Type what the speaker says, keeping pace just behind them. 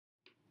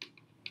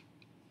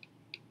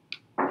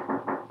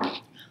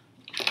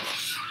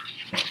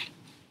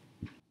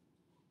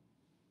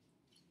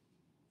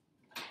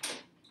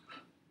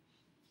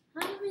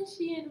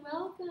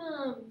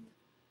welcome.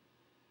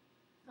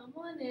 Come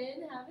on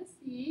in, have a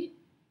seat.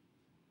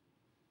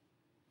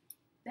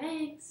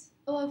 Thanks.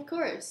 Oh, of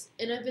course.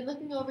 And I've been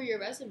looking over your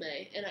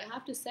resume, and I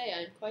have to say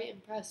I'm quite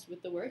impressed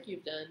with the work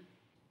you've done.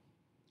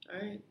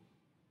 Alright,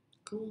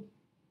 cool.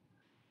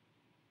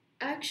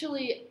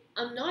 Actually,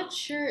 I'm not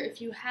sure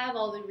if you have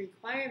all the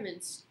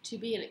requirements to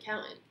be an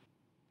accountant.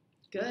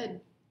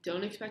 Good.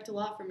 Don't expect a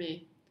lot from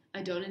me.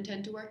 I don't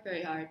intend to work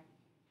very hard.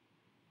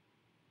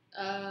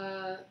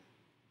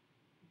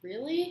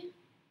 Really?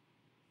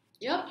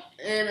 Yep,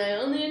 and I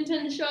only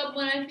intend to show up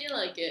when I feel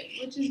like it,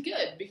 which is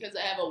good because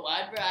I have a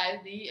wide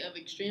variety of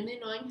extremely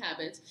annoying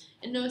habits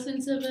and no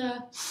sense of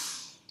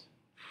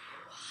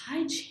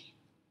hygiene.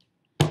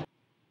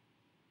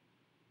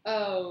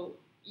 Oh,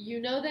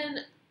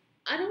 then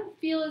I don't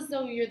feel as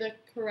though you're the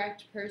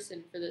correct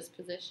person for this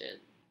position.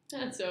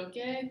 That's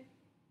okay.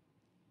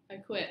 I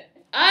quit.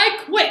 I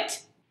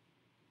quit!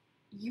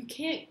 You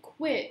can't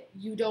quit.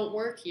 You don't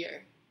work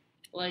here.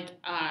 Like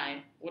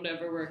I would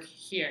ever work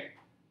here.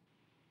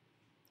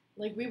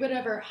 Like we would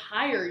ever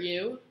hire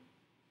you.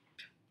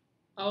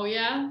 Oh,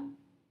 yeah?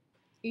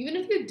 Even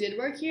if you did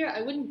work here,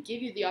 I wouldn't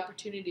give you the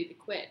opportunity to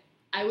quit.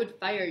 I would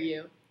fire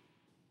you.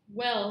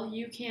 Well,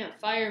 you can't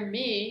fire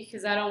me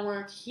because I don't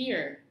work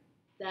here.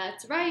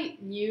 That's right,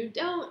 you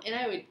don't, and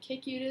I would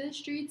kick you to the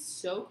streets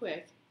so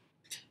quick.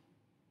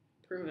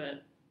 Prove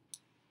it.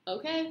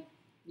 Okay,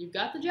 you've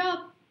got the job.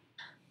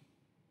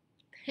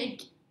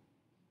 Thank you.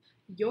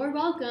 You're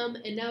welcome,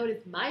 and now it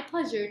is my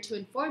pleasure to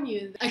inform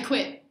you that I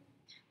quit.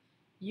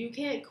 You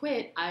can't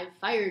quit, I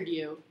fired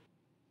you.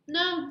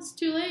 No, it's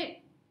too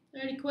late. I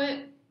already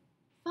quit.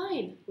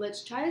 Fine,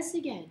 let's try this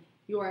again.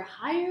 You are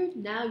hired,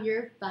 now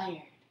you're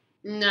fired.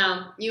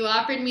 No, you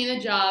offered me the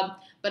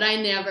job, but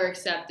I never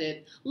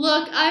accepted.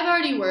 Look, I've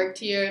already worked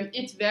here.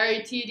 It's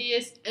very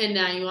tedious, and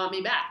now you want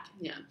me back.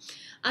 Yeah.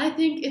 I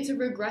think it's a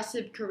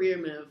regressive career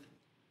move.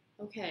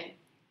 Okay,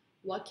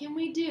 what can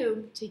we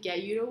do to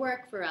get you to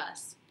work for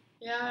us?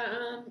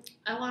 Yeah,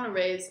 I want a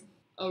raise.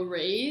 A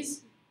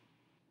raise?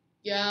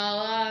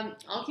 Yeah,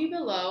 I'll keep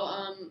it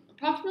low.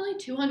 Approximately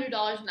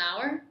 $200 an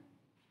hour.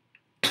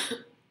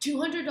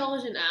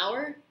 $200 an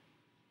hour?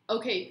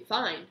 Okay,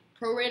 fine.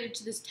 Prorated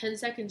to this 10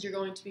 seconds you're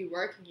going to be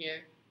working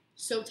here.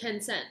 So 10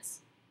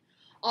 cents.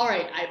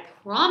 Alright, I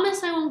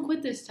promise I won't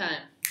quit this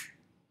time.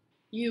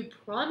 You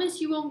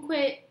promise you won't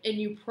quit, and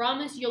you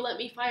promise you'll let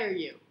me fire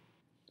you.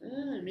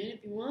 I mean,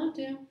 if you want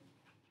to.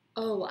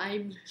 Oh,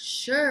 I'm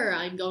sure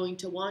I'm going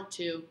to want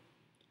to.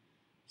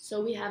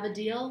 So we have a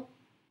deal?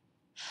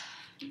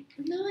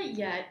 Not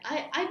yet.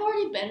 I've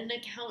already been an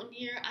accountant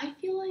here. I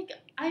feel like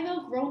I've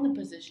outgrown the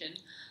position.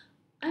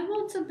 I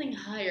want something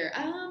higher.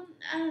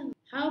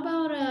 How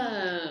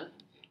about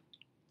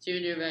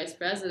junior vice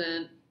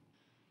president?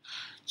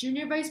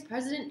 Junior vice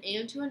president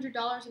and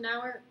 $200 an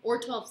hour, or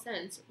 12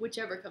 cents,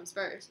 whichever comes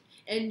first.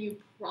 And you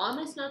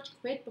promise not to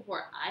quit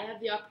before I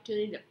have the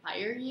opportunity to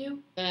fire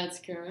you? That's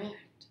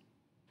correct.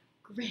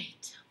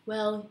 Great.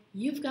 Well,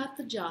 you've got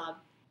the job.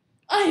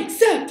 I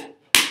accept!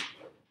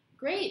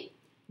 Great.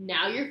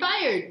 Now you're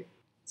fired.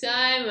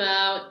 Time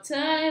out.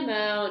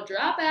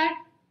 Drop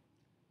back.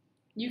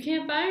 You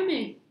can't fire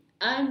me.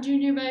 I'm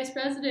junior vice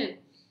president.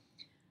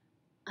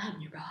 I'm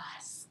your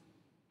boss.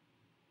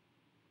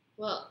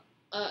 Well,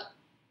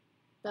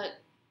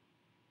 that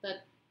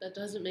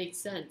doesn't make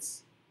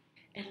sense.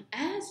 And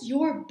as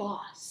your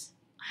boss,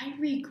 I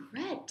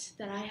regret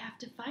that I have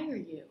to fire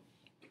you.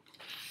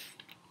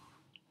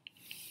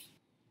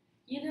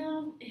 You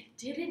know, it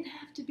didn't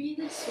have to be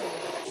this way.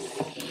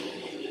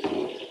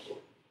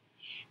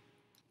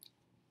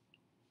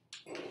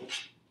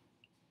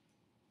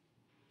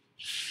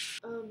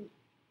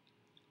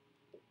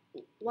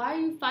 Why are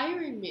you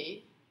firing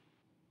me?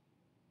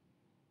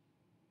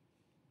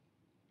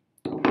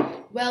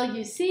 Well,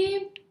 you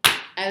see,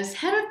 as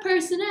head of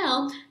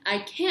personnel, I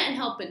can't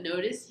help but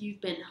notice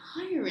you've been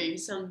hiring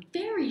some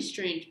very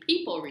strange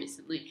people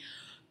recently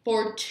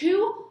for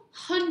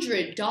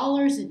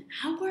 $200 an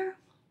hour?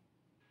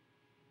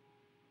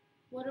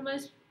 What am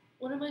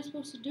I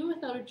supposed to do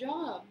without a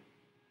job?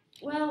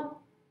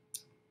 Well,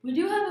 we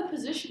do have a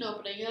position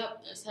opening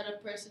up as head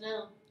of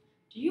personnel.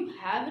 Do you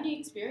have any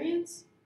experience?